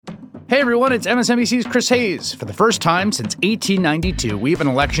Hey everyone, it's MSNBC's Chris Hayes. For the first time since 1892, we have an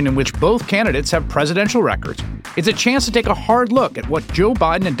election in which both candidates have presidential records. It's a chance to take a hard look at what Joe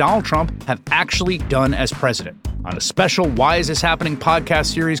Biden and Donald Trump have actually done as president. On a special Why Is This Happening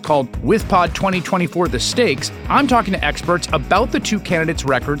podcast series called WithPod 2024 The Stakes, I'm talking to experts about the two candidates'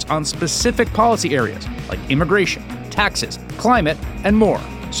 records on specific policy areas like immigration, taxes, climate, and more.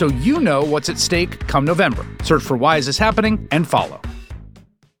 So you know what's at stake come November. Search for Why Is This Happening and follow.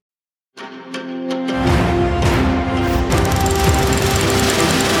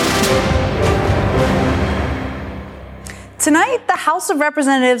 Tonight, the House of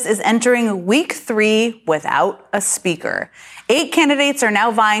Representatives is entering week 3 without a speaker. 8 candidates are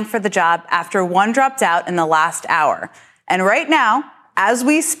now vying for the job after one dropped out in the last hour. And right now, as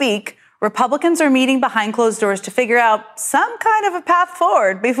we speak, Republicans are meeting behind closed doors to figure out some kind of a path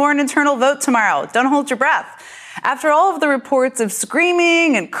forward before an internal vote tomorrow. Don't hold your breath. After all of the reports of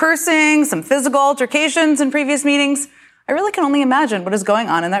screaming and cursing, some physical altercations in previous meetings, I really can only imagine what is going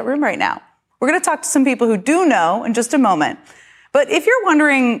on in that room right now. We're going to talk to some people who do know in just a moment. But if you're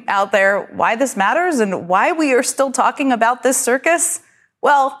wondering out there why this matters and why we are still talking about this circus,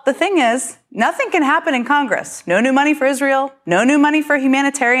 well, the thing is, nothing can happen in Congress. No new money for Israel, no new money for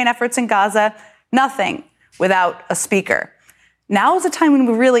humanitarian efforts in Gaza, nothing without a speaker. Now is a time when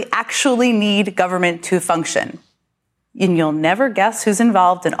we really actually need government to function. And you'll never guess who's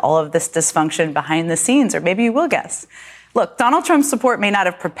involved in all of this dysfunction behind the scenes, or maybe you will guess. Look, Donald Trump's support may not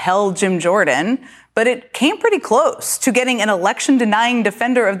have propelled Jim Jordan, but it came pretty close to getting an election-denying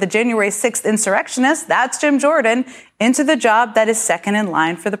defender of the January 6th insurrectionists, that's Jim Jordan, into the job that is second in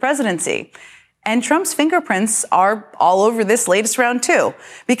line for the presidency. And Trump's fingerprints are all over this latest round, too,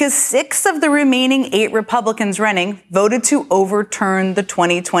 because 6 of the remaining 8 Republicans running voted to overturn the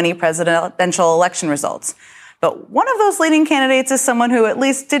 2020 presidential election results. But one of those leading candidates is someone who at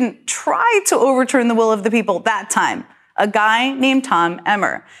least didn't try to overturn the will of the people that time. A guy named Tom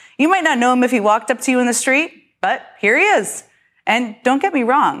Emmer. You might not know him if he walked up to you in the street, but here he is. And don't get me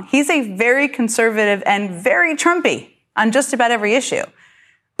wrong, he's a very conservative and very Trumpy on just about every issue.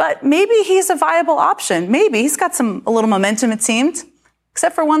 But maybe he's a viable option. Maybe he's got a little momentum, it seemed,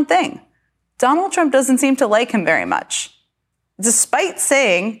 except for one thing. Donald Trump doesn't seem to like him very much. Despite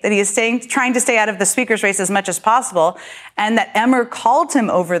saying that he is trying to stay out of the speaker's race as much as possible, and that Emmer called him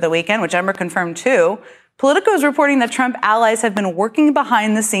over the weekend, which Emmer confirmed too, Politico is reporting that Trump allies have been working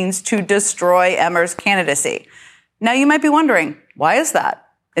behind the scenes to destroy Emmer's candidacy. Now, you might be wondering, why is that?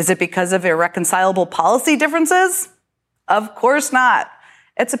 Is it because of irreconcilable policy differences? Of course not.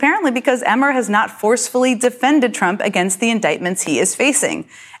 It's apparently because Emmer has not forcefully defended Trump against the indictments he is facing,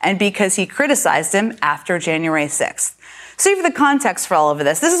 and because he criticized him after January 6th. So for the context for all of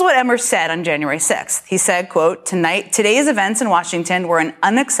this is what Emmer said on January 6th. He said, quote, today's events in Washington were an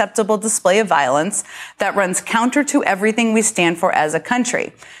unacceptable display of violence that runs counter to everything we stand for as a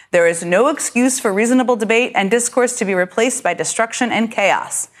country. There is no excuse for reasonable debate and discourse to be replaced by destruction and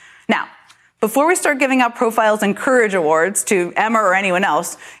chaos. Now, before we start giving out profiles and courage awards to Emmer or anyone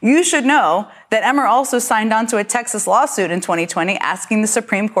else, you should know that Emmer also signed on to a Texas lawsuit in 2020 asking the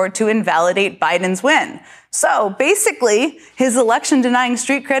Supreme Court to invalidate Biden's win. So basically, his election-denying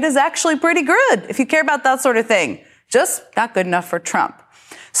street cred is actually pretty good if you care about that sort of thing. Just not good enough for Trump.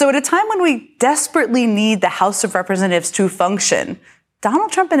 So at a time when we desperately need the House of Representatives to function,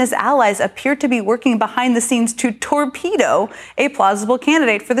 Donald Trump and his allies appear to be working behind the scenes to torpedo a plausible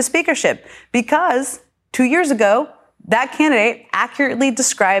candidate for the speakership because 2 years ago, that candidate accurately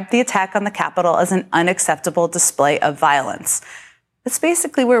described the attack on the Capitol as an unacceptable display of violence. That's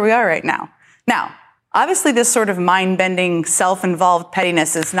basically where we are right now. Now, obviously, this sort of mind-bending, self-involved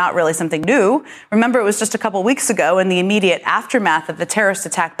pettiness is not really something new. Remember, it was just a couple weeks ago in the immediate aftermath of the terrorist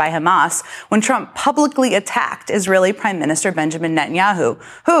attack by Hamas when Trump publicly attacked Israeli Prime Minister Benjamin Netanyahu,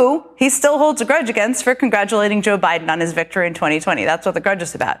 who he still holds a grudge against for congratulating Joe Biden on his victory in 2020. That's what the grudge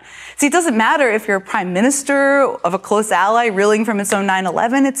is about. See, it doesn't matter if you're a prime minister of a close ally reeling from its own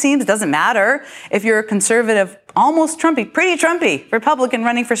 9/11, it seems. It doesn't matter if you're a conservative, almost Trumpy, pretty Trumpy Republican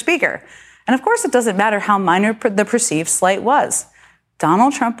running for speaker. And of course, it doesn't matter how minor the perceived slight was.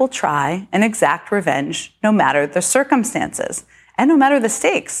 Donald Trump will try and exact revenge no matter the circumstances and no matter the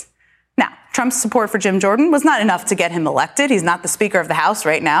stakes. Now, Trump's support for Jim Jordan was not enough to get him elected. He's not the Speaker of the House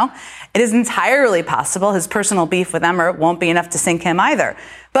right now. It is entirely possible his personal beef with Emmer won't be enough to sink him either.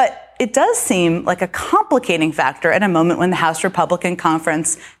 But it does seem like a complicating factor at a moment when the House Republican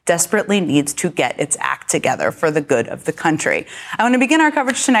Conference desperately needs to get its act together for the good of the country. I want to begin our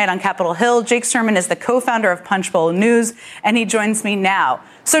coverage tonight on Capitol Hill. Jake Sherman is the co-founder of Punchbowl News, and he joins me now.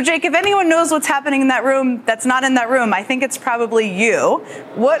 So, Jake, if anyone knows what's happening in that room that's not in that room, I think it's probably you.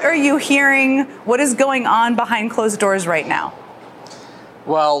 What are you hearing? What is going on behind closed doors right now?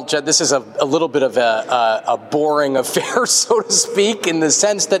 Well, Jed, this is a little bit of a boring affair, so to speak, in the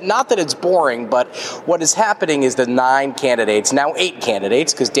sense that not that it's boring, but what is happening is the 9 candidates, now 8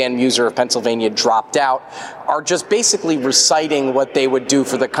 candidates, because Dan Muser of Pennsylvania dropped out, are just basically reciting what they would do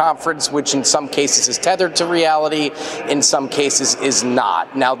for the conference, which in some cases is tethered to reality, in some cases is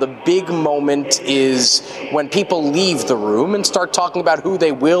not. Now, the big moment is when people leave the room and start talking about who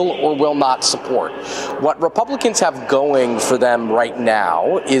they will or will not support. What Republicans have going for them right now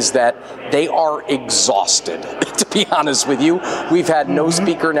is that they are exhausted, to be honest with you. We've had no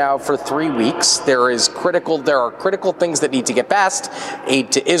speaker now for 3 weeks. There are critical things that need to get passed.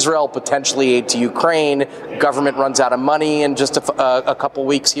 Aid to Israel, potentially aid to Ukraine. Government runs out of money in just a couple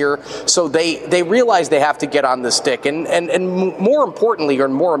weeks here. So they realize they have to get on the stick. And more importantly, or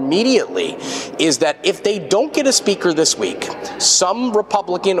more immediately, is that if they don't get a speaker this week, some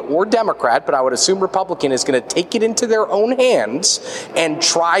Republican or Democrat, but I would assume Republican, is going to take it into their own hands and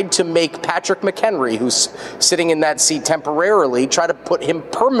tried to make Patrick McHenry, who's sitting in that seat temporarily, try to put him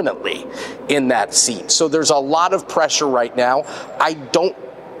permanently in that seat. So there's a lot of pressure right now. I don't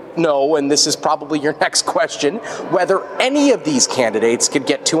know, and this is probably your next question, whether any of these candidates could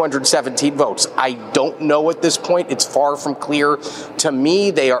get 217 votes. I don't know at this point. It's far from clear to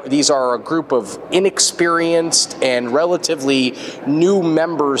me. These are a group of inexperienced and relatively new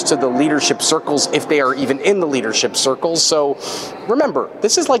members to the leadership circles, if they are even in the leadership circles. So remember,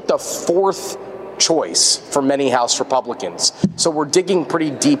 this is like the 4th choice for many House Republicans. So we're digging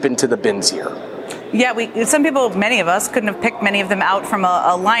pretty deep into the bins here. Yeah, many of us couldn't have picked many of them out from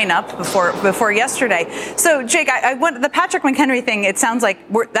a lineup before yesterday. So, Jake, the Patrick McHenry thing, it sounds like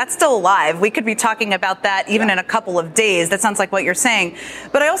that's still alive. We could be talking about that even in a couple of days. That sounds like what you're saying.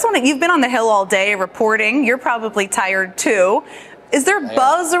 But I also you've been on the Hill all day reporting. You're probably tired, too. Is there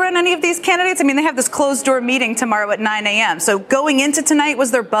buzz around any of these candidates? I mean, they have this closed-door meeting tomorrow at 9 a.m. So going into tonight,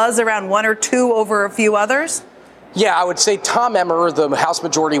 was there buzz around one or two over a few others? Yeah, I would say Tom Emmer, the House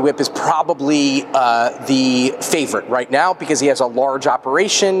Majority Whip, is probably the favorite right now because he has a large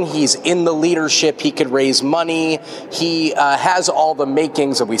operation. He's in the leadership. He could raise money. He has all the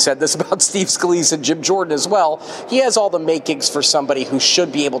makings, and we said this about Steve Scalise and Jim Jordan as well. He has all the makings for somebody who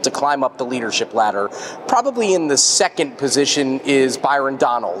should be able to climb up the leadership ladder. Probably in the second position is Byron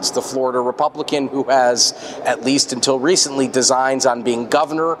Donalds, the Florida Republican who has, at least until recently, designs on being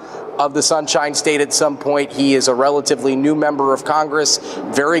governor of the Sunshine State at some point. He is a relatively new member of Congress,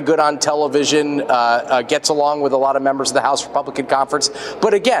 very good on television, gets along with a lot of members of the House Republican Conference.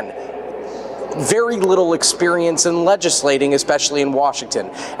 But again, very little experience in legislating, especially in Washington.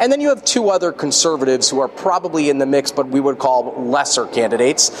 And then you have 2 other conservatives who are probably in the mix, but we would call lesser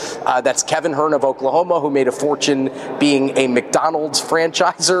candidates. That's Kevin Hern of Oklahoma, who made a fortune being a McDonald's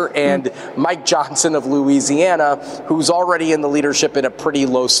franchisor, and Mike Johnson of Louisiana, who's already in the leadership in a pretty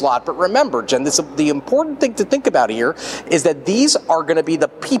low slot. But remember, Jen, the important thing to think about here is that these are going to be the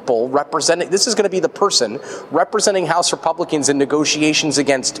people this is going to be the person representing House Republicans in negotiations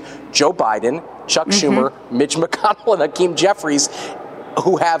against Joe Biden, Chuck Schumer, Mitch McConnell, and Hakeem Jeffries,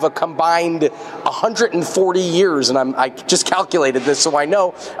 who have a combined 140 years, and I just calculated this so I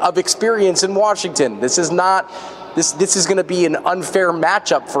know, of experience in Washington. This is going to be an unfair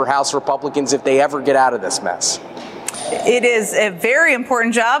matchup for House Republicans if they ever get out of this mess. It is a very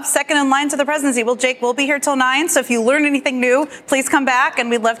important job, second in line to the presidency. Well, Jake, we'll be here till 9, so if you learn anything new, please come back, and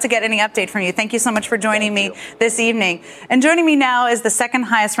we'd love to get any update from you. Thank you so much for joining me this evening. And joining me now is the second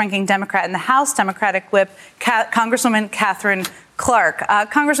highest-ranking Democrat in the House, Democratic Whip, Congresswoman Katherine Clark.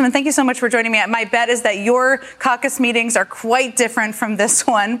 Congresswoman, thank you so much for joining me. My bet is that your caucus meetings are quite different from this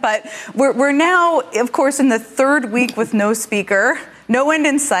one, but we're now, of course, in the 3rd week with no speaker. No end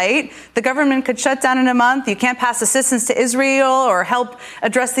in sight. The government could shut down in a month. You can't pass assistance to Israel or help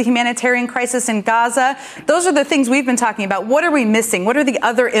address the humanitarian crisis in Gaza. Those are the things we've been talking about. What are we missing? What are the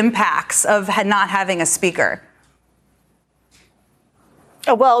other impacts of not having a speaker?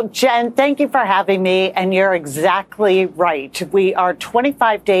 Well, Jen, thank you for having me. And you're exactly right. We are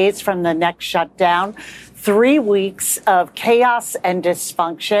 25 days from the next shutdown. 3 weeks of chaos and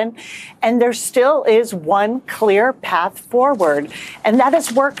dysfunction, and there still is one clear path forward, and that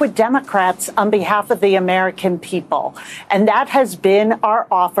is work with Democrats on behalf of the American people. And that has been our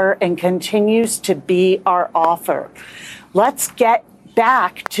offer and continues to be our offer. Let's get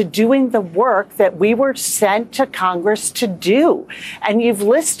back to doing the work that we were sent to Congress to do. And you've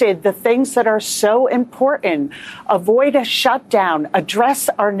listed the things that are so important. Avoid a shutdown, address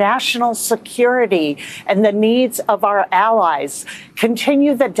our national security and the needs of our allies,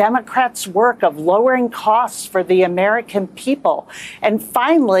 continue the Democrats' work of lowering costs for the American people, and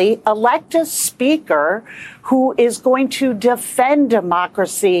finally, elect a speaker who is going to defend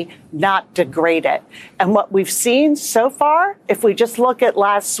democracy, not degrade it. And what we've seen so far, if we just look at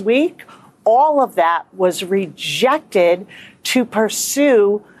last week, all of that was rejected to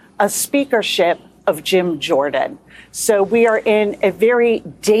pursue a speakership of Jim Jordan. So we are in a very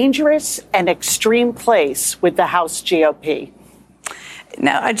dangerous and extreme place with the House GOP.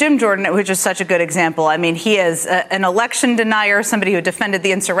 Now, Jim Jordan, which is such a good example. I mean, he is an election denier, somebody who defended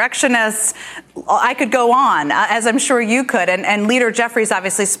the insurrectionists. I could go on, as I'm sure you could. And Leader Jeffries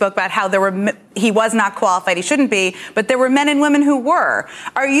obviously spoke about how he was not qualified, he shouldn't be, but there were men and women who were.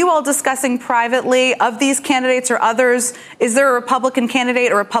 Are you all discussing privately of these candidates or others? Is there a Republican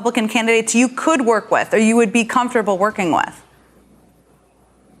candidate or Republican candidates you could work with or you would be comfortable working with?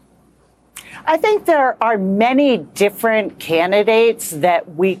 I think there are many different candidates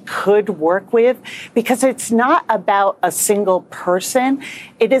that we could work with because it's not about a single person.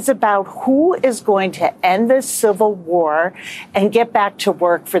 It is about who is going to end this civil war and get back to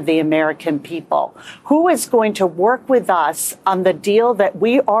work for the American people. Who is going to work with us on the deal that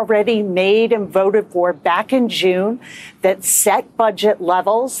we already made and voted for back in June that set budget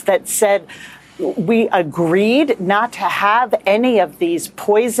levels, that said we agreed not to have any of these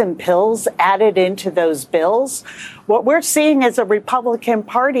poison pills added into those bills. What we're seeing is a Republican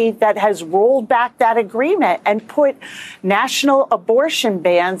Party that has rolled back that agreement and put national abortion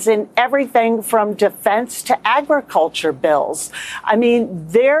bans in everything from defense to agriculture bills. I mean,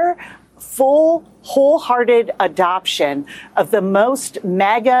 their full, wholehearted adoption of the most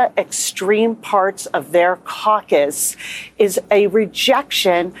MAGA extreme parts of their caucus is a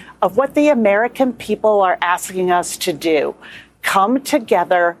rejection of what the American people are asking us to do. Come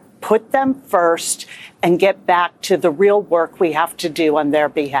together, put them first, and get back to the real work we have to do on their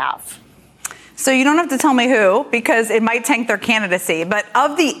behalf. So you don't have to tell me who, because it might tank their candidacy. But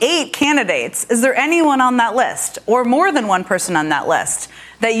of the 8 candidates, is there anyone on that list or more than one person on that list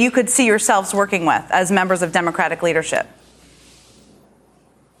that you could see yourselves working with as members of Democratic leadership?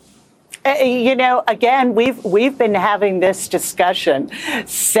 You know, again, we've been having this discussion.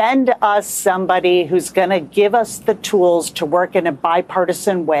 Send us somebody who's going to give us the tools to work in a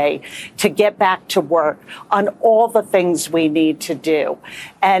bipartisan way to get back to work on all the things we need to do.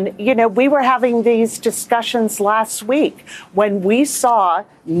 And, you know, we were having these discussions last week when we saw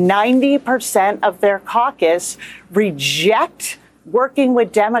 90% of their caucus reject working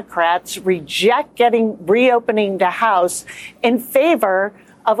with Democrats, reject reopening the House in favor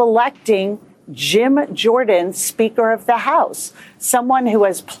of electing Jim Jordan Speaker of the House, someone who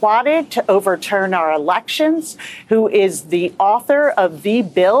has plotted to overturn our elections, who is the author of the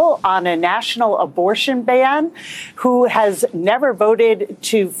bill on a national abortion ban, who has never voted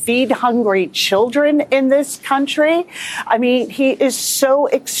to feed hungry children in this country. I mean, he is so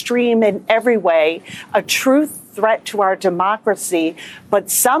extreme in every way, a true threat to our democracy. But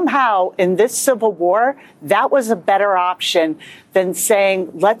somehow in this civil war, that was a better option than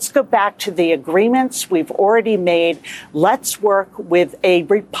saying, let's go back to the agreements we've already made. Let's work with a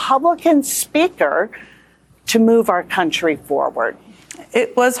Republican speaker to move our country forward.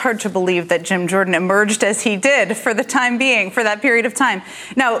 It was hard to believe that Jim Jordan emerged as he did for the time being, for that period of time.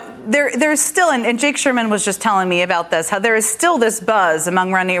 Now, there's still, and Jake Sherman was just telling me about this, how there is still this buzz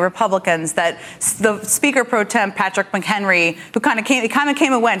among running Republicans that the Speaker pro tem, Patrick McHenry, who kind of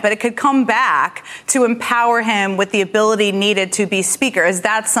came and went, but it could come back to empower him with the ability needed to be Speaker. Is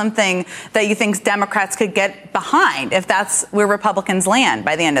that something that you think Democrats could get behind if that's where Republicans land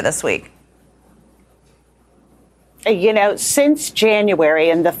by the end of this week? You know, since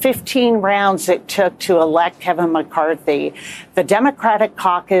January and the 15 rounds it took to elect Kevin McCarthy, the Democratic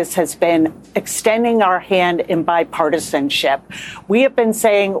caucus has been extending our hand in bipartisanship. We have been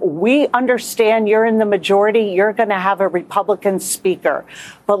saying, we understand you're in the majority, you're going to have a Republican speaker,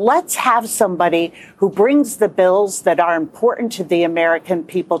 but let's have somebody who brings the bills that are important to the American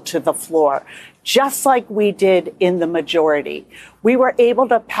people to the floor. just like we did in the majority. We were able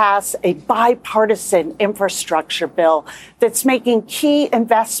to pass a bipartisan infrastructure bill that's making key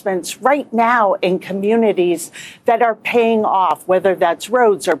investments right now in communities that are paying off, whether that's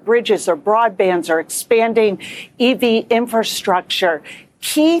roads or bridges or broadbands or expanding EV infrastructure.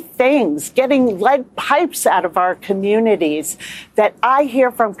 Key things, getting lead pipes out of our communities that I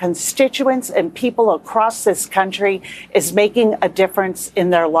hear from constituents and people across this country is making a difference in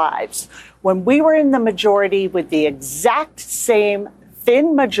their lives. When we were in the majority with the exact same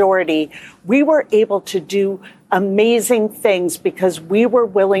thin majority, we were able to do amazing things because we were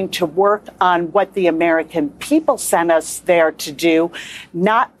willing to work on what the American people sent us there to do,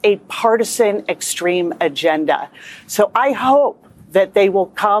 not a partisan extreme agenda. So I hope that they will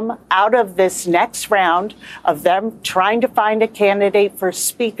come out of this next round of them trying to find a candidate for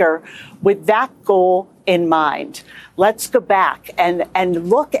speaker with that goal in mind. Let's go back and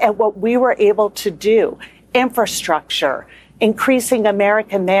look at what we were able to do. Infrastructure, increasing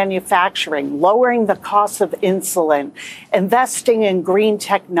American manufacturing, lowering the cost of insulin, investing in green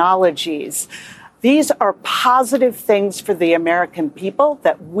technologies. These are positive things for the American people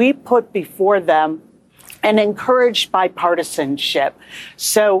that we put before them and encouraged bipartisanship.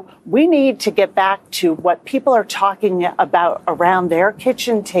 So we need to get back to what people are talking about around their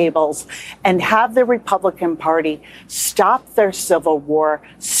kitchen tables and have the Republican Party stop their civil war,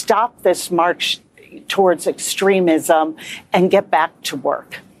 stop this march towards extremism, and get back to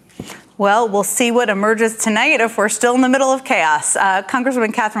work. Well, we'll see what emerges tonight if we're still in the middle of chaos.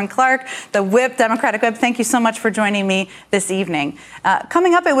 Congresswoman Katherine Clark, the whip, Democratic whip, thank you so much for joining me this evening.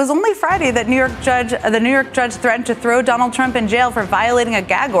 Coming up, it was only Friday that the New York judge threatened to throw Donald Trump in jail for violating a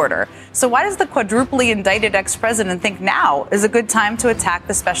gag order. So why does the quadruply indicted ex-president think now is a good time to attack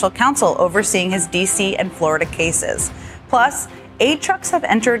the special counsel overseeing his D.C. and Florida cases? Plus, aid trucks have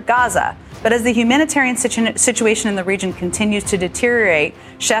entered Gaza. But as the humanitarian situation in the region continues to deteriorate,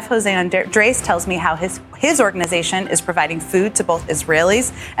 Chef Jose Andres tells me how his organization is providing food to both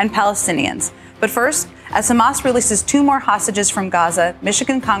Israelis and Palestinians. But first, as Hamas releases 2 more hostages from Gaza,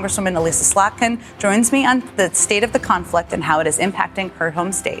 Michigan Congresswoman Elissa Slotkin joins me on the state of the conflict and how it is impacting her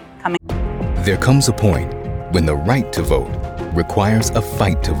home state. There comes a point when the right to vote requires a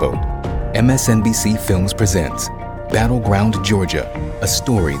fight to vote. MSNBC Films presents Battleground Georgia, a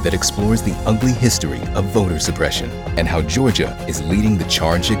story that explores the ugly history of voter suppression and how Georgia is leading the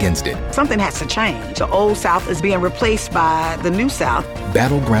charge against it. Something has to change. The old South is being replaced by the new South.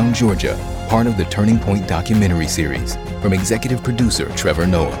 Battleground Georgia, part of the Turning Point documentary series from executive producer Trevor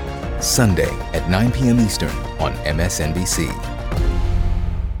Noah. Sunday at 9 p.m. Eastern on MSNBC.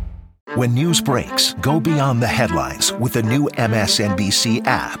 When news breaks, go beyond the headlines with the new MSNBC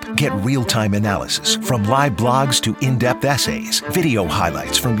app. Get real-time analysis from live blogs to in-depth essays, video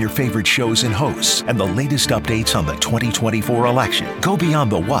highlights from your favorite shows and hosts, and the latest updates on the 2024 election. Go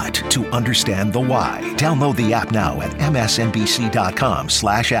beyond the what to understand the why. Download the app now at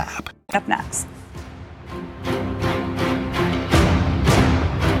msnbc.com/app. Up next.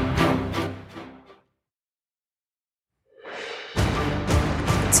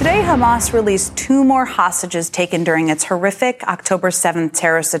 Today, Hamas released 2 more hostages taken during its horrific October 7th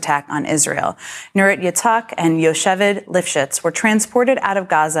terrorist attack on Israel. Nurit Yitzhak and Yocheved Lifshitz were transported out of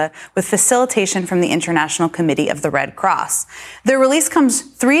Gaza with facilitation from the International Committee of the Red Cross. Their release comes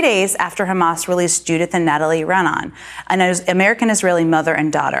 3 days after Hamas released Judith and Natalie Raanan, an American-Israeli mother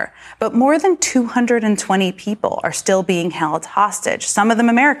and daughter. But more than 220 people are still being held hostage, some of them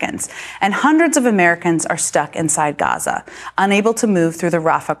Americans, and hundreds of Americans are stuck inside Gaza, unable to move through the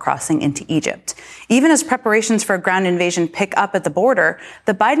Rafah crossing into Egypt. Even as preparations for a ground invasion pick up at the border,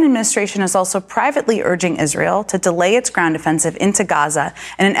 the Biden administration is also privately urging Israel to delay its ground offensive into Gaza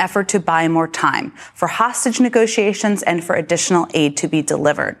in an effort to buy more time for hostage negotiations and for additional aid to be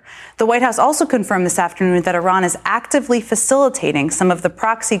delivered. The White House also confirmed this afternoon that Iran is actively facilitating some of the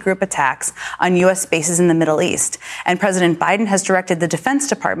proxy group attacks on U.S. bases in the Middle East. And President Biden has directed the Defense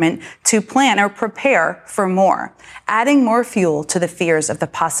Department to plan or prepare for more, adding more fuel to the fears of the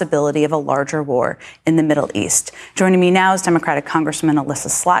possibility of a larger war in the Middle East. Joining me now is Democratic Congresswoman Elissa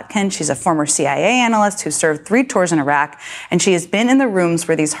Slotkin. She's a former CIA analyst who served 3 tours in Iraq, and she has been in the rooms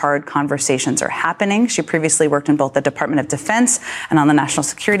where these hard conversations are happening. She previously worked in both the Department of Defense and on the National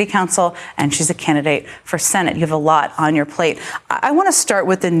Security Council, and she's a candidate for Senate. You have a lot on your plate. I want to start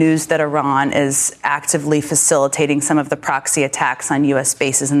with the news that Iran is actively facilitating some of the proxy attacks on U.S.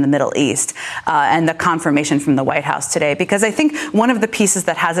 bases in the Middle East, and the confirmation from the White House today, because I think one of the pieces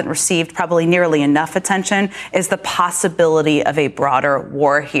that hasn't received probably nearly enough attention is the possibility of a broader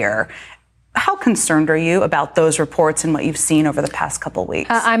war here. How concerned are you about those reports and what you've seen over the past couple of weeks?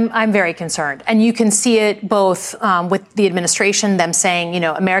 I'm very concerned. And you can see it both with the administration, them saying,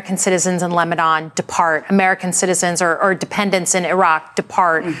 American citizens in Lebanon depart, American citizens or dependents in Iraq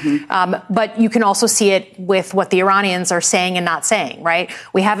depart. Mm-hmm. But you can also see it with what the Iranians are saying and not saying, right?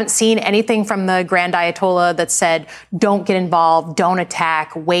 We haven't seen anything from the Grand Ayatollah that said, don't get involved, don't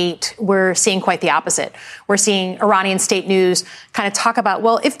attack, wait. We're seeing quite the opposite. We're seeing Iranian state news kind of talk about,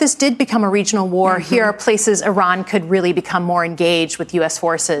 well, if this did become a regional war, mm-hmm. here are places Iran could really become more engaged with U.S.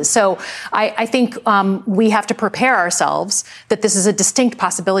 forces. So I think we have to prepare ourselves that this is a distinct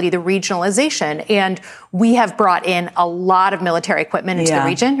possibility, the regionalization. And we have brought in a lot of military equipment into the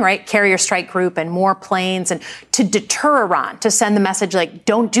region, right? Carrier strike group and more planes, and to deter Iran, to send the message like,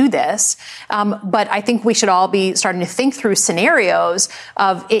 don't do this. But I think we should all be starting to think through scenarios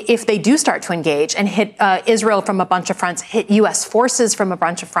of if they do start to engage and hit Israel from a bunch of fronts, hit U.S. forces from a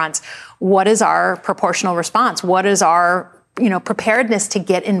bunch of fronts, what is our proportional response? What is our preparedness to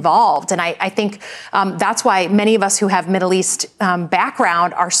get involved? And I think that's why many of us who have Middle East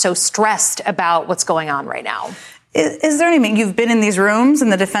background are so stressed about what's going on right now. Is there anything, you've been in these rooms in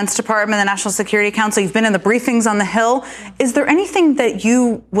the Defense Department, the National Security Council, you've been in the briefings on the Hill. Is there anything that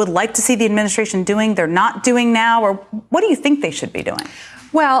you would like to see the administration doing they're not doing now? Or what do you think they should be doing?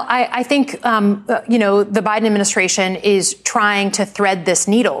 Well, I think, the Biden administration is trying to thread this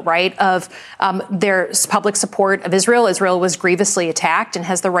needle, right, of there's public support of Israel. Israel was grievously attacked and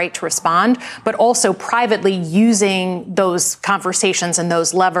has the right to respond, but also privately using those conversations and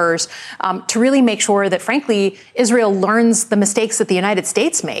those levers to really make sure that, frankly, Israel learns the mistakes that the United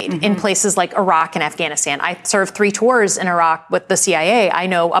States made mm-hmm. in places like Iraq and Afghanistan. I served 3 tours in Iraq with the CIA. I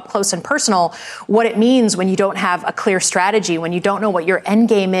know up close and personal what it means when you don't have a clear strategy, when you don't know what your end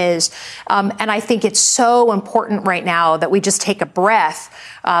game is. And I think it's so important right now that we just take a breath,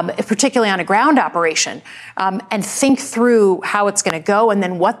 particularly on a ground operation, and think through how it's going to go and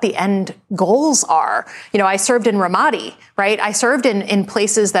then what the end goals are. I served in Ramadi, right? I served in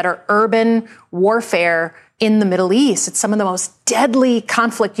places that are urban warfare in the Middle East. It's some of the most deadly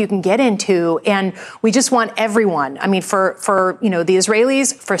conflict you can get into. And we just want everyone, for the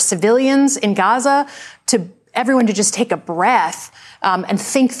Israelis, for civilians in Gaza, everyone to just take a breath and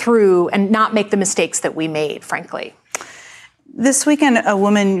think through and not make the mistakes that we made, frankly. This weekend, a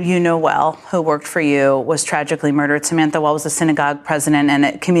woman you know well who worked for you was tragically murdered. Samantha Well was a synagogue president and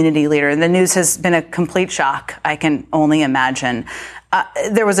a community leader. The news has been a complete shock, I can only imagine.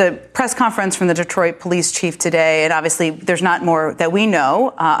 There was a press conference from the Detroit police chief today, and obviously there's not more that we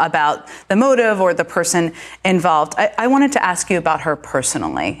know about the motive or the person involved. I wanted to ask you about her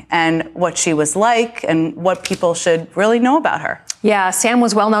personally and what she was like and what people should really know about her. Yeah, Sam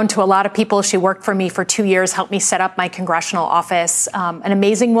was well known to a lot of people. She worked for me for 2 years, helped me set up my congressional office. An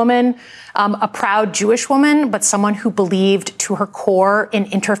amazing woman, a proud Jewish woman, but someone who believed to her core in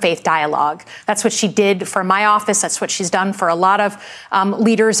interfaith dialogue. That's what she did for my office. That's what she's done for a lot of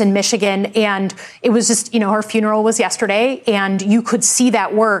leaders in Michigan. And it was just, her funeral was yesterday, and you could see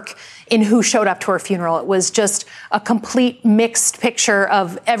that work in who showed up to her funeral. It was just a complete mixed picture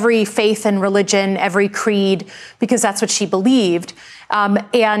of every faith and religion, every creed, because that's what she believed.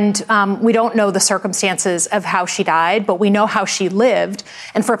 We don't know the circumstances of how she died, but we know how she lived.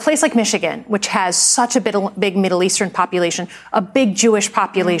 And for a place like Michigan, which has such a big Middle Eastern population, a big Jewish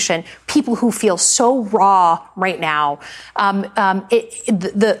population, people who feel so raw right now,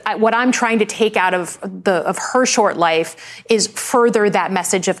 what I'm trying to take out of her short life is further that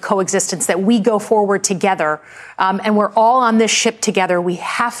message of coexistence, that we go forward together, and we're all on this ship together. We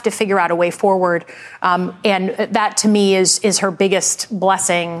have to figure out a way forward, and that to me is her biggest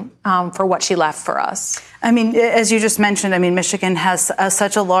blessing for what she left for us. As you just mentioned, Michigan has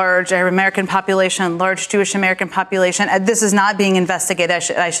such a large American population, large Jewish American population. This is not being investigated,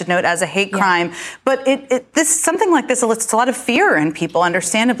 I should note, as a hate crime. But something like this elicits a lot of fear in people,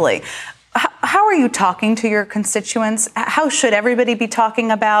 understandably. How are you talking to your constituents? How should everybody be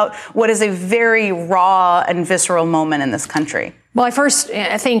talking about what is a very raw and visceral moment in this country? Well,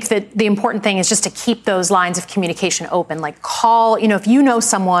 I think that the important thing is just to keep those lines of communication open. Like call, if you know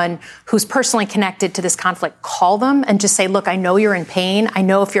someone who's personally connected to this conflict, call them and just say, look, I know you're in pain. I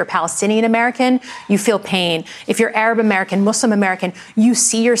know if you're a Palestinian American, you feel pain. If you're Arab American, Muslim American, you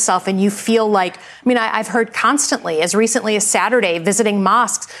see yourself and you feel like, I've heard constantly, as recently as Saturday, visiting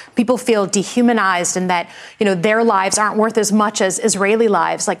mosques, people feel dehumanized and that, their lives aren't worth as much as Israeli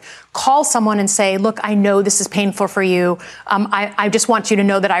lives. Like call someone and say, look, I know this is painful for you. I just want you to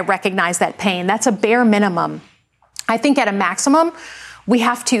know that I recognize that pain. That's a bare minimum. I think at a maximum, we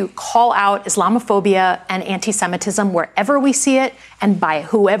have to call out Islamophobia and anti-Semitism wherever we see it and by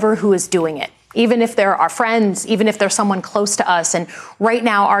whoever who is doing it, even if they're our friends, even if they're someone close to us. And right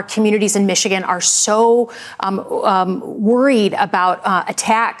now, our communities in Michigan are so worried about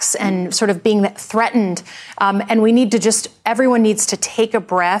attacks and sort of being threatened. And we need to everyone needs to take a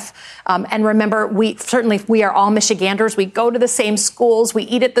breath and remember, we are all Michiganders. We go to the same schools. We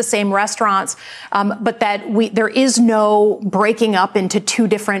eat at the same restaurants. But there is no breaking up into two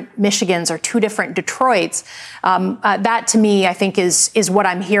different Michigans or two different Detroits. That, to me, I think is what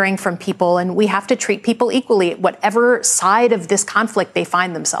I'm hearing from people. And we have to treat people equally, whatever side of this conflict they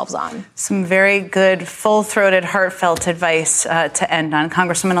find themselves on. Some very good, full-throated, heartfelt advice to end on.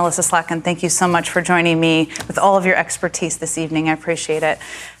 Congresswoman Elissa Slotkin, thank you so much for joining me with all of your expertise this evening. I appreciate it.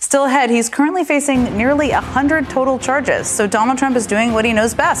 Still ahead, he's currently facing nearly 100 total charges. So Donald Trump is doing what he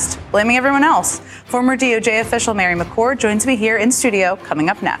knows best, blaming everyone else. Former DOJ official Mary McCord joins me here in studio, coming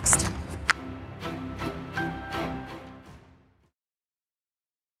up next.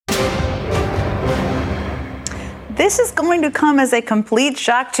 This is going to come as a complete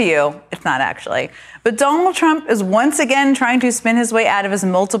shock to you, if not actually. But Donald Trump is once again trying to spin his way out of his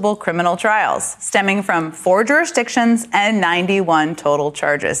multiple criminal trials, stemming from 4 jurisdictions and 91 total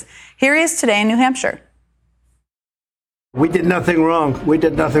charges. Here he is today in New Hampshire. We did nothing wrong. We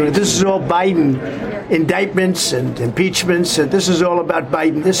did nothing. This is all Biden indictments and impeachments. And this is all about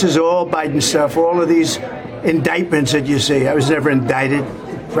Biden. This is all Biden stuff. All of these indictments that you see. I was never indicted.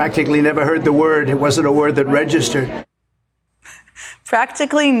 Practically never heard the word. It wasn't a word that registered.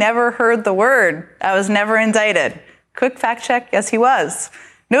 Practically never heard the word. I was never indicted. Quick fact check. Yes, he was.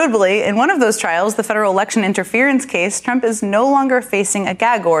 Notably, in one of those trials, the federal election interference case, Trump is no longer facing a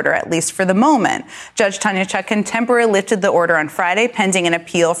gag order, at least for the moment. Judge Tanya Chutkan temporarily lifted the order on Friday, pending an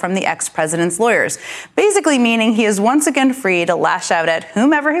appeal from the ex-president's lawyers, basically meaning he is once again free to lash out at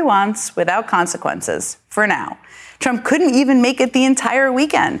whomever he wants without consequences, for now. Trump couldn't even make it the entire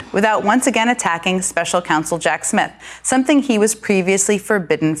weekend without once again attacking special counsel Jack Smith, something he was previously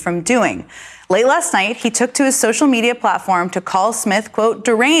forbidden from doing. Late last night, he took to his social media platform to call Smith, quote,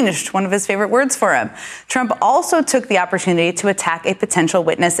 deranged, one of his favorite words for him. Trump also took the opportunity to attack a potential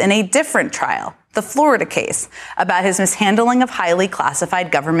witness in a different trial, the Florida case, about his mishandling of highly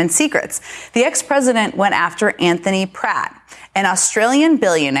classified government secrets. The ex-president went after Anthony Pratt, an Australian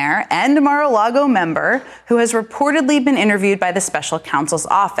billionaire and Mar-a-Lago member who has reportedly been interviewed by the special counsel's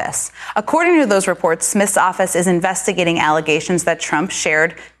office. According to those reports, Smith's office is investigating allegations that Trump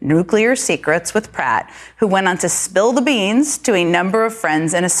shared nuclear secrets with Pratt, who went on to spill the beans to a number of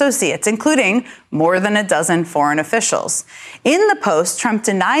friends and associates, including more than a dozen foreign officials. In the post, Trump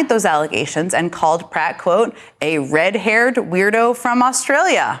denied those allegations and called Pratt, quote, a red-haired weirdo from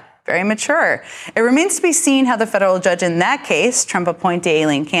Australia. Very mature. It remains to be seen how the federal judge in that case, Trump appointee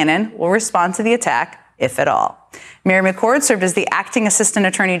Aileen Cannon, will respond to the attack, if at all. Mary McCord served as the acting assistant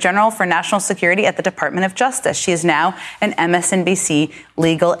attorney general for national security at the Department of Justice. She is now an MSNBC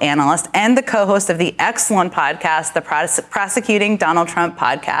legal analyst and the co-host of the excellent podcast, the Prosecuting Donald Trump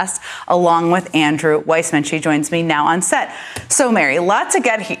podcast, along with Andrew Weissman. She joins me now on set. So, Mary, a lot to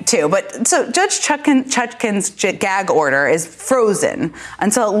get to, but so Judge Chutkan's gag order is frozen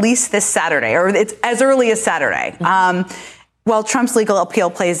until at least this Saturday, or it's as early as Saturday, while Trump's legal appeal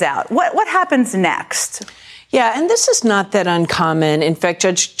plays out. What happens next? Yeah, and this is not that uncommon. In fact,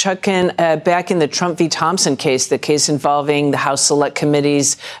 Judge Chutkan, back in the Trump v. Thompson case, the case involving the House Select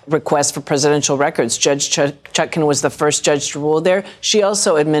Committee's request for presidential records, Judge Chutkan was the first judge to rule there. She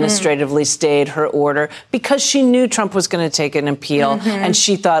also administratively stayed her order because she knew Trump was going to take an appeal, and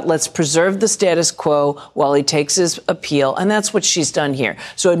she thought, let's preserve the status quo while he takes his appeal, and that's what she's done here.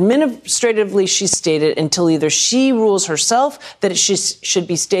 So administratively, she stayed it until either she rules herself that it should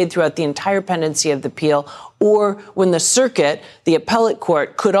be stayed throughout the entire pendency of the appeal, or when the circuit, the appellate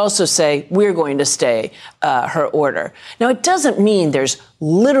court, could also say, we're going to stay her order. Now, it doesn't mean there's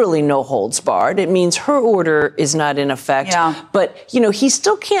literally no holds barred. It means her order is not in effect. Yeah. But, he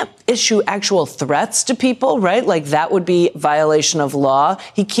still can't issue actual threats to people, right? Like that would be violation of law.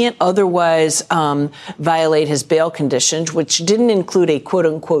 He can't otherwise violate his bail conditions, which didn't include a quote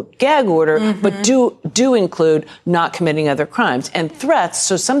unquote gag order, but do include not committing other crimes and threats.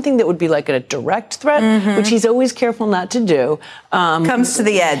 So something that would be like a direct threat, which he's always careful not to do. Comes to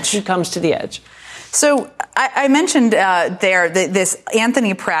the edge. He comes to the edge. So I mentioned this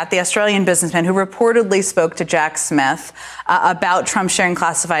Anthony Pratt, the Australian businessman who reportedly spoke to Jack Smith about Trump sharing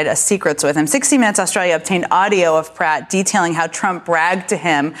classified secrets with him. 60 Minutes Australia obtained audio of Pratt detailing how Trump bragged to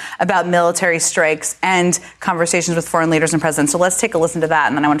him about military strikes and conversations with foreign leaders and presidents. So let's take a listen to that,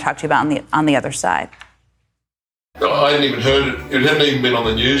 and then I want to talk to you about on the other side. I hadn't even heard it. It hadn't even been on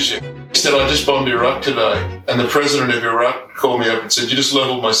the news yet. He said, I just bombed Iraq today. And the president of Iraq called me up and said, you just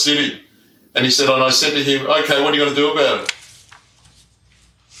leveled my city. And he said, and I said to him, okay, what are you going to do about it?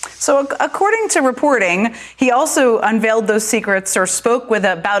 So according to reporting, he also unveiled those secrets or spoke with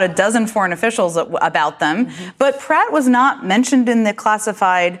about a dozen foreign officials about them. Mm-hmm. But Pratt was not mentioned in the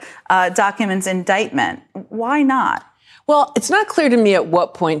classified documents indictment. Why not? Well, it's not clear to me at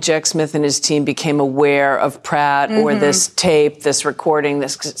what point Jack Smith and his team became aware of Pratt or this tape, this recording that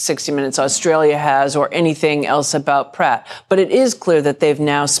 60 Minutes Australia has, or anything else about Pratt. But it is clear that they've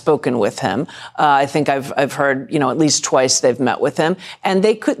now spoken with him. I think I've heard, at least twice they've met with him. And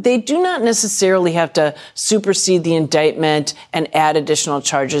they do not necessarily have to supersede the indictment and add additional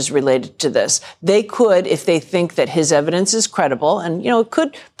charges related to this. They could, if they think that his evidence is credible, and,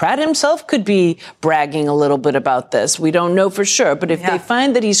 Pratt himself could be bragging a little bit about this. We don't know for sure, but if they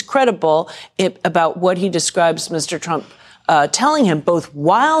find that he's credible about what he describes Mr. Trump telling him both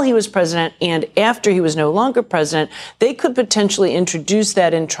while he was president and after he was no longer president, they could potentially introduce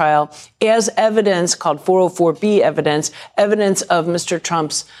that in trial as evidence called 404B evidence of Mr.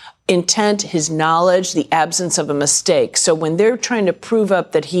 Trump's intent, his knowledge, the absence of a mistake. So when they're trying to prove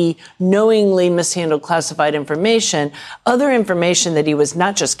up that he knowingly mishandled classified information, other information that he was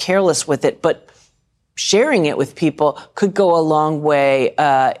not just careless with it, but sharing it with people could go a long way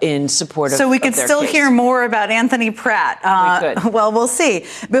in support of their case. So we could still hear more about Anthony Pratt. We could. Well, we'll see.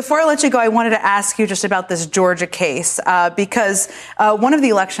 Before I let you go, I wanted to ask you just about this Georgia case because one of the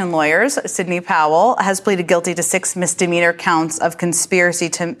election lawyers, Sidney Powell, has pleaded guilty to 6 misdemeanor counts of conspiracy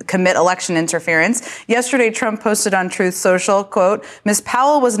to commit election interference. Yesterday, Trump posted on Truth Social, quote, "Ms.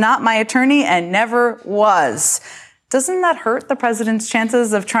 Powell was not my attorney and never was." Doesn't that hurt the president's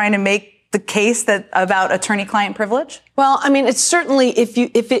chances of trying to make the case about attorney-client privilege? Well, I mean, it's certainly if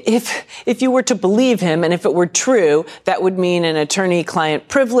you were to believe him, and if it were true, that would mean an attorney-client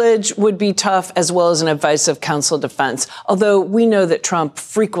privilege would be tough, as well as an advice of counsel defense. Although we know that Trump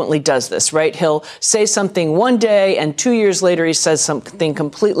frequently does this, right? He'll say something one day, and 2 years later he says something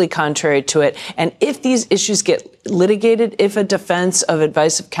completely contrary to it. And if these issues get litigated, if a defense of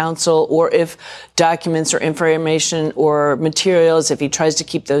advice of counsel, or if documents or information or materials, if he tries to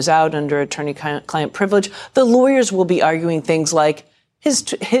keep those out under attorney-client privilege, the lawyers will be arguing things like,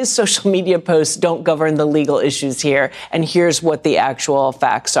 his social media posts don't govern the legal issues here, and here's what the actual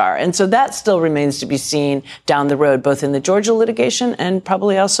facts are. And so that still remains to be seen down the road, both in the Georgia litigation and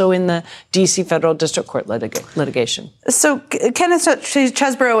probably also in the D.C. Federal District Court litigation. So Kenneth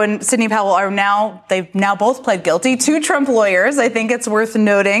Chesebro and Sidney Powell they've now both pled guilty, 2 Trump lawyers. I think it's worth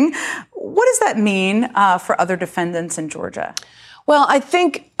noting. What does that mean for other defendants in Georgia? Well, I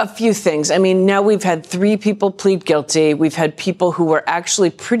think a few things. I mean, now we've had 3 people plead guilty. We've had people who were actually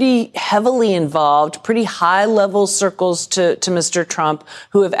pretty heavily involved, pretty high-level circles to Mr. Trump,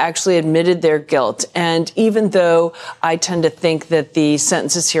 who have actually admitted their guilt. And even though I tend to think that the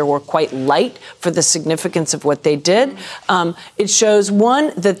sentences here were quite light for the significance of what they did, it shows,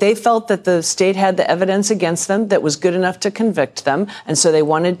 one, that they felt that the state had the evidence against them that was good enough to convict them, and so they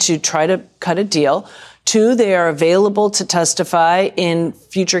wanted to try to cut a deal. 2, they are available to testify in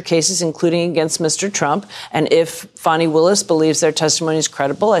future cases, including against Mr. Trump. And if Fani Willis believes their testimony is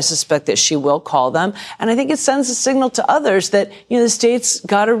credible, I suspect that she will call them. And I think it sends a signal to others that, the state's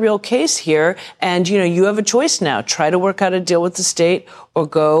got a real case here. And, you have a choice now. Try to work out a deal with the state or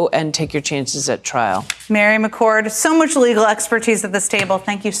go and take your chances at trial. Mary McCord, so much legal expertise at this table.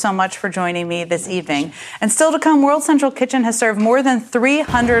 Thank you so much for joining me this evening. And still to come, World Central Kitchen has served more than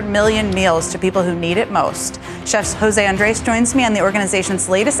 300 million meals to people who need it most. Chef Jose Andres joins me on the organization's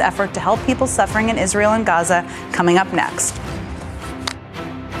latest effort to help people suffering in Israel and Gaza, coming up next.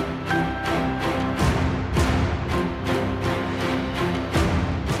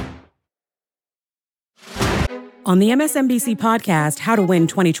 On the MSNBC podcast, How to Win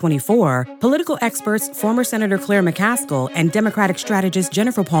 2024, political experts, former Senator Claire McCaskill and Democratic strategist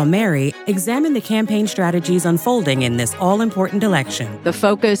Jennifer Palmieri examine the campaign strategies unfolding in this all-important election. The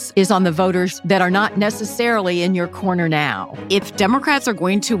focus is on the voters that are not necessarily in your corner now. If Democrats are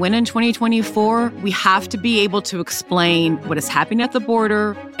going to win in 2024, we have to be able to explain what is happening at the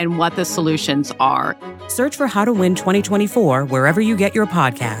border and what the solutions are. Search for How to Win 2024 wherever you get your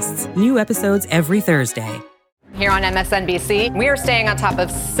podcasts. New episodes every Thursday. here on MSNBC. We are staying on top of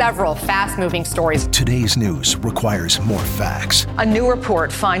several fast-moving stories. Today's news requires more facts. A new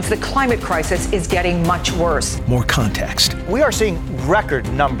report finds the climate crisis is getting much worse. More context. We are seeing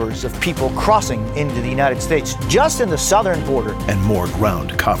record numbers of people crossing into the United States just in the southern border. And more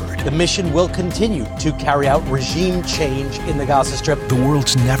ground covered. The mission will continue to carry out regime change in the Gaza Strip. The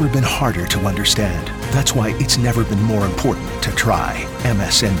world's never been harder to understand. That's why it's never been more important to try.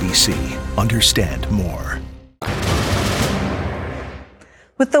 MSNBC. Understand more.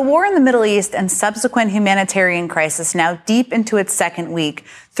 With the war in the Middle East and subsequent humanitarian crisis now deep into its second week,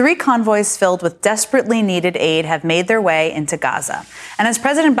 3 convoys filled with desperately needed aid have made their way into Gaza. And as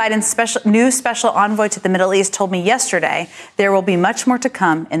President Biden's new special envoy to the Middle East told me yesterday, there will be much more to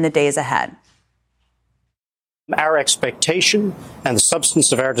come in the days ahead. Our expectation and the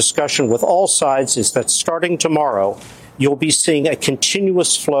substance of our discussion with all sides is that starting tomorrow, you'll be seeing a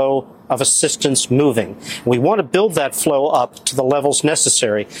continuous flow of assistance moving. We want to build that flow up to the levels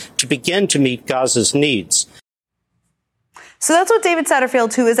necessary to begin to meet Gaza's needs. So that's what David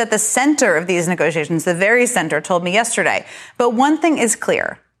Satterfield, who is at the center of these negotiations, the very center, told me yesterday. But one thing is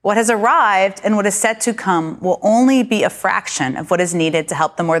clear. What has arrived and what is set to come will only be a fraction of what is needed to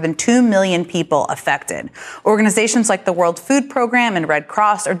help the more than 2 million people affected. Organizations like the World Food Program and Red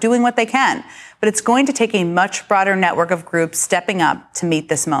Cross are doing what they can, but it's going to take a much broader network of groups stepping up to meet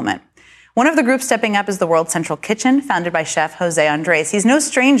this moment. One of the groups stepping up is the World Central Kitchen, founded by chef Jose Andres. He's no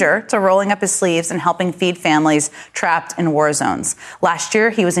stranger to rolling up his sleeves and helping feed families trapped in war zones. Last year,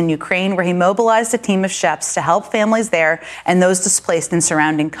 he was in Ukraine, where he mobilized a team of chefs to help families there and those displaced in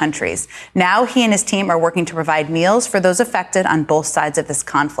surrounding countries. Now, he and his team are working to provide meals for those affected on both sides of this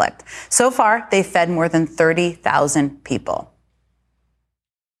conflict. So far, they've fed more than 30,000 people.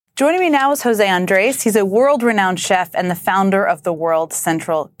 Joining me now is Jose Andres. He's a world-renowned chef and the founder of the World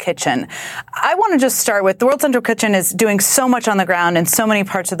Central Kitchen. I want to just start with the World Central Kitchen is doing so much on the ground in so many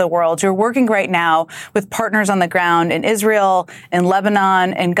parts of the world. You're working right now with partners on the ground in Israel, in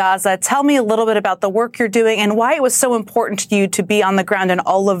Lebanon, in Gaza. Tell me a little bit about the work you're doing and why it was so important to you to be on the ground in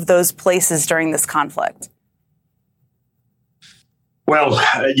all of those places during this conflict. Well,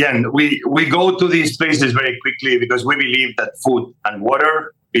 Jen, we go to these places very quickly because we believe that food and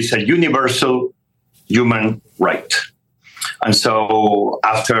water is a universal human right. And so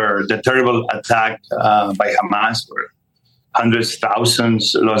after the terrible attack by Hamas, where hundreds,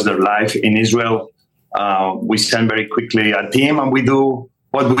 thousands lost their life in Israel, we send very quickly a team and we do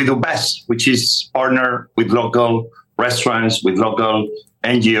what we do best, which is partner with local restaurants, with local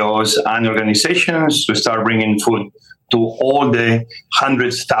NGOs and organizations to start bringing food to all the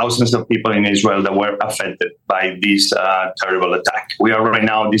hundreds, thousands of people in Israel that were affected by this terrible attack. We are right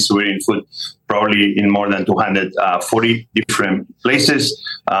now distributing food probably in more than 240 different places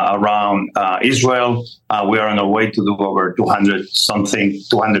around Israel. We are on our way to do over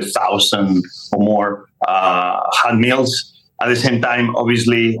 200,000 or more hot meals. At the same time,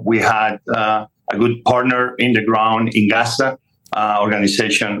 obviously, we had a good partner in the ground in Gaza,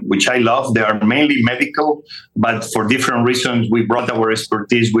 organization, which I love. They are mainly medical, but for different reasons, we brought our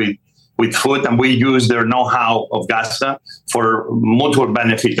expertise with food and we use their know-how of Gaza for mutual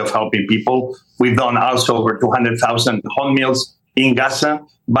benefit of helping people. We've done also over 200,000 home meals in Gaza,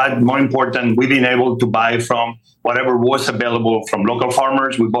 but more important, we've been able to buy from whatever was available from local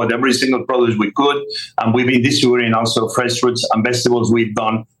farmers. We bought every single produce we could, and we've been distributing also fresh fruits and vegetables. We've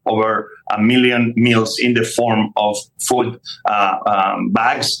done over 1 million meals in the form of food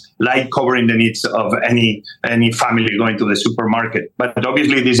bags, like covering the needs of any family going to the supermarket. But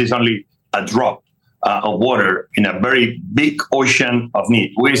obviously, this is only a drop of water in a very big ocean of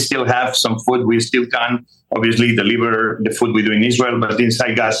need. We still have some food. We still can obviously deliver the food we do in Israel, but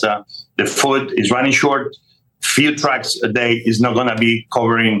inside Gaza, the food is running short. Few trucks a day is not going to be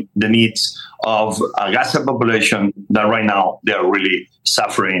covering the needs of a Gaza population that right now they are really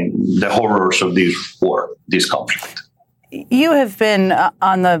suffering the horrors of this war, this conflict. You have been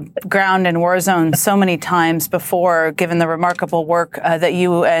on the ground in war zones so many times before, given the remarkable work that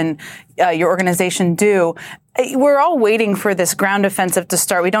you and your organization do. We're all waiting for this ground offensive to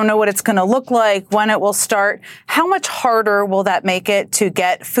start. We don't know what it's going to look like, when it will start. How much harder will that make it to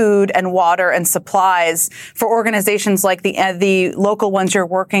get food and water and supplies for organizations like the local ones you're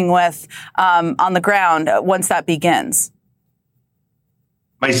working with on the ground once that begins?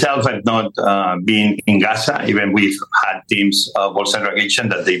 Myself, I've not been in Gaza, even we've had teams of World Central Kitchen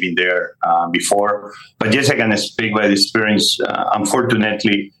that they've been there before. But yes, I can speak by experience.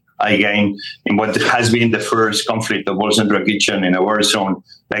 Unfortunately, again, in what has been the first conflict of World Central Kitchen in a war zone,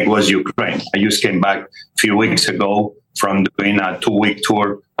 like was Ukraine. I just came back a few weeks ago from doing a 2-week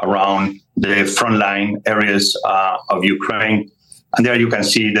tour around the frontline areas of Ukraine. And there you can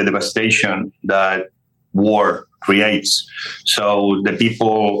see the devastation that war creates. So the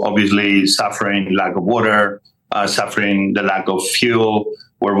people obviously suffering lack of water, suffering the lack of fuel,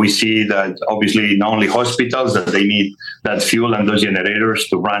 where we see that obviously not only hospitals, that they need that fuel and those generators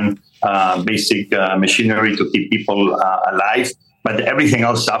to run basic machinery to keep people alive. But everything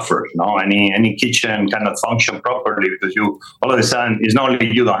else suffers. Any kitchen cannot function properly because you all of a sudden it's not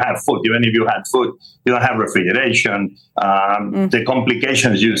only you don't have food. Even if you had food, you don't have refrigeration. The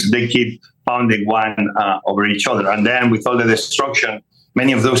complications they keep pounding one over each other, and then with all the destruction,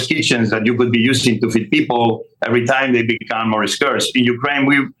 many of those kitchens that you could be using to feed people, every time they become more scarce. In Ukraine,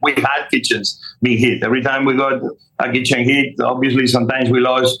 we had kitchens being hit. Every time we got a kitchen hit, obviously sometimes we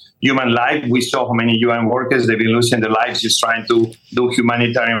lost human life. We saw how many UN workers, they've been losing their lives just trying to do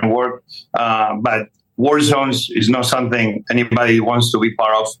humanitarian work. But war zones is not something anybody wants to be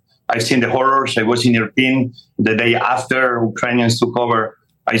part of. I've seen the horrors. I was in Irpin the day after Ukrainians took over.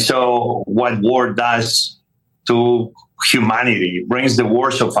 I saw what war does to humanity. It brings the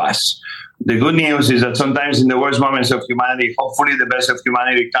worst of us. The good news is that sometimes in the worst moments of humanity, hopefully the best of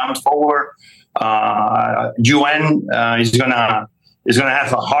humanity comes forward. UN is gonna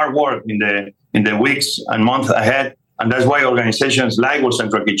have a hard work in the weeks and months ahead, and that's why organizations like World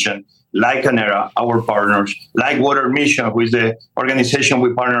Central Kitchen, like Canera, our partners, like Water Mission, who is the organization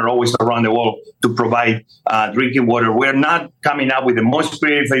we partner always around the world to provide drinking water. We're not coming up with the most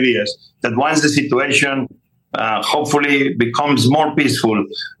creative ideas that once the situation hopefully becomes more peaceful,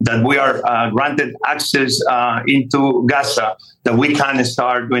 that we are granted access into Gaza, that we can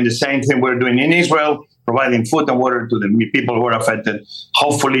start doing the same thing we're doing in Israel, providing food and water to the people who are affected.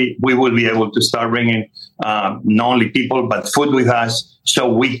 Hopefully, we will be able to start bringing not only people, but food with us, so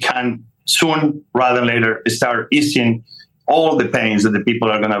we can soon, rather than later, start easing all the pains that the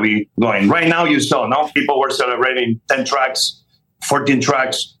people are going to be going. Right now, you saw, people were celebrating 10 trucks, 14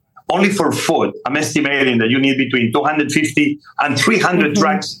 trucks, only for food. I'm estimating that you need between 250 and 300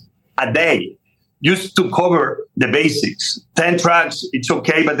 trucks a day just to cover the basics. 10 trucks, it's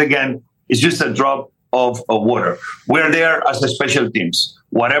okay, but again, it's just a drop of water. We're there as a special teams.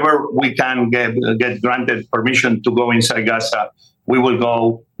 Whatever we can get granted permission to go inside Gaza, we will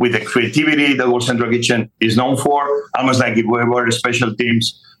go with the creativity that World Central Kitchen is known for, almost like if we were special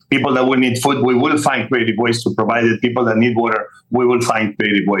teams. People that will need food, we will find creative ways to provide it. People that need water, we will find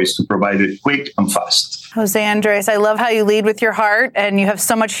creative ways to provide it quick and fast. Jose Andres, I love how you lead with your heart, and you have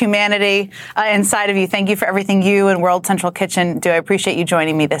so much humanity inside of you. Thank you for everything you and World Central Kitchen do. I appreciate you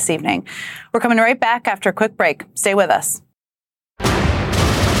joining me this evening. We're coming right back after a quick break. Stay with us.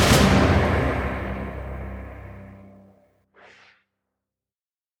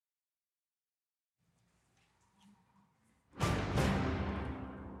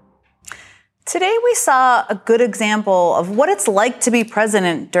 Today, we saw a good example of what it's like to be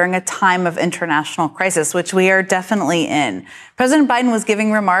president during a time of international crisis, which we are definitely in. President Biden was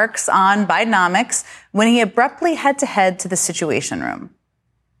giving remarks on Bidenomics when he abruptly had to head to the Situation Room.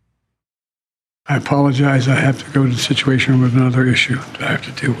 I apologize. I have to go to the Situation Room with another issue that I have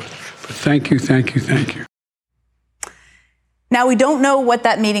to deal with. But thank you. Now, we don't know what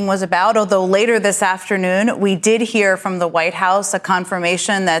that meeting was about, although later this afternoon, we did hear from the White House a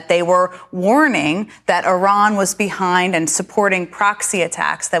confirmation that they were warning that Iran was behind and supporting proxy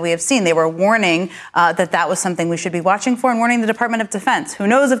attacks that we have seen. They were warning that was something we should be watching for and warning the Department of Defense. Who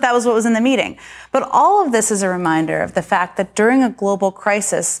knows if that was what was in the meeting? But all of this is a reminder of the fact that during a global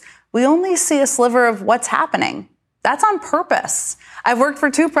crisis, we only see a sliver of what's happening. That's on purpose. I've worked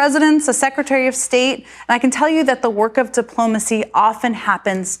for 2 presidents, a Secretary of State, and I can tell you that the work of diplomacy often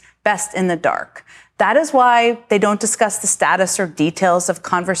happens best in the dark. That is why they don't discuss the status or details of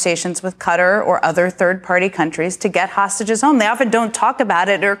conversations with Qatar or other third-party countries to get hostages home. They often don't talk about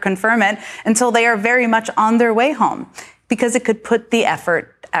it or confirm it until they are very much on their way home, because it could put the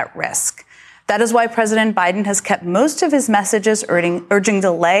effort at risk. That is why President Biden has kept most of his messages urging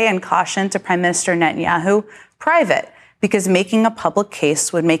delay and caution to Prime Minister Netanyahu private, because making a public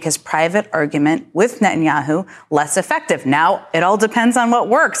case would make his private argument with Netanyahu less effective. Now, it all depends on what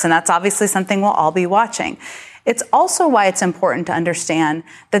works, and that's obviously something we'll all be watching. It's also why it's important to understand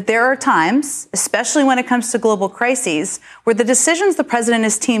that there are times, especially when it comes to global crises, where the decisions the president and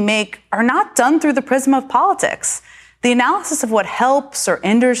his team make are not done through the prism of politics. The analysis of what helps or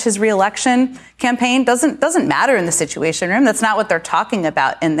hinders his reelection campaign doesn't matter in the Situation Room. That's not what they're talking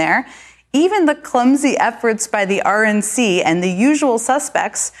about in there. Even the clumsy efforts by the RNC and the usual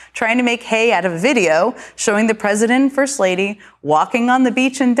suspects trying to make hay out of a video showing the president and first lady walking on the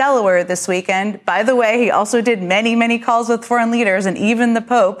beach in Delaware this weekend. By the way, he also did many, many calls with foreign leaders and even the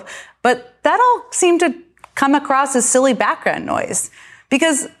Pope. But that all seemed to come across as silly background noise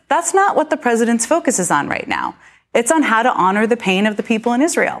because that's not what the president's focus is on right now. It's on how to honor the pain of the people in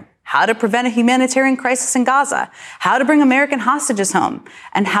Israel, how to prevent a humanitarian crisis in Gaza, how to bring American hostages home,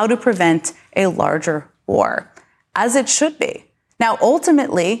 and how to prevent a larger war, as it should be. Now,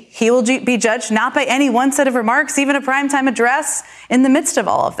 ultimately, he will be judged not by any one set of remarks, even a primetime address in the midst of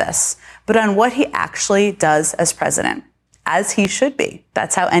all of this, but on what he actually does as president, as he should be.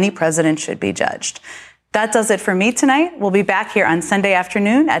 That's how any president should be judged. That does it for me tonight. We'll be back here on Sunday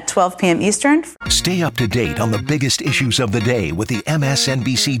afternoon at 12 p.m. Eastern. Stay up to date on the biggest issues of the day with the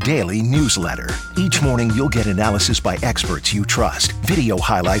MSNBC Daily newsletter. Each morning, you'll get analysis by experts you trust, video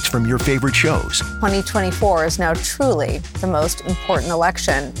highlights from your favorite shows. 2024 is now truly the most important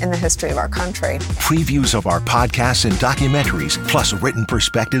election in the history of our country. Previews of our podcasts and documentaries, plus written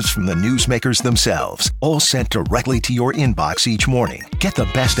perspectives from the newsmakers themselves, all sent directly to your inbox each morning. Get the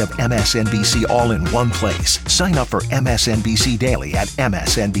best of MSNBC all in one place. Sign up for MSNBC Daily at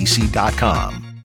msnbc.com.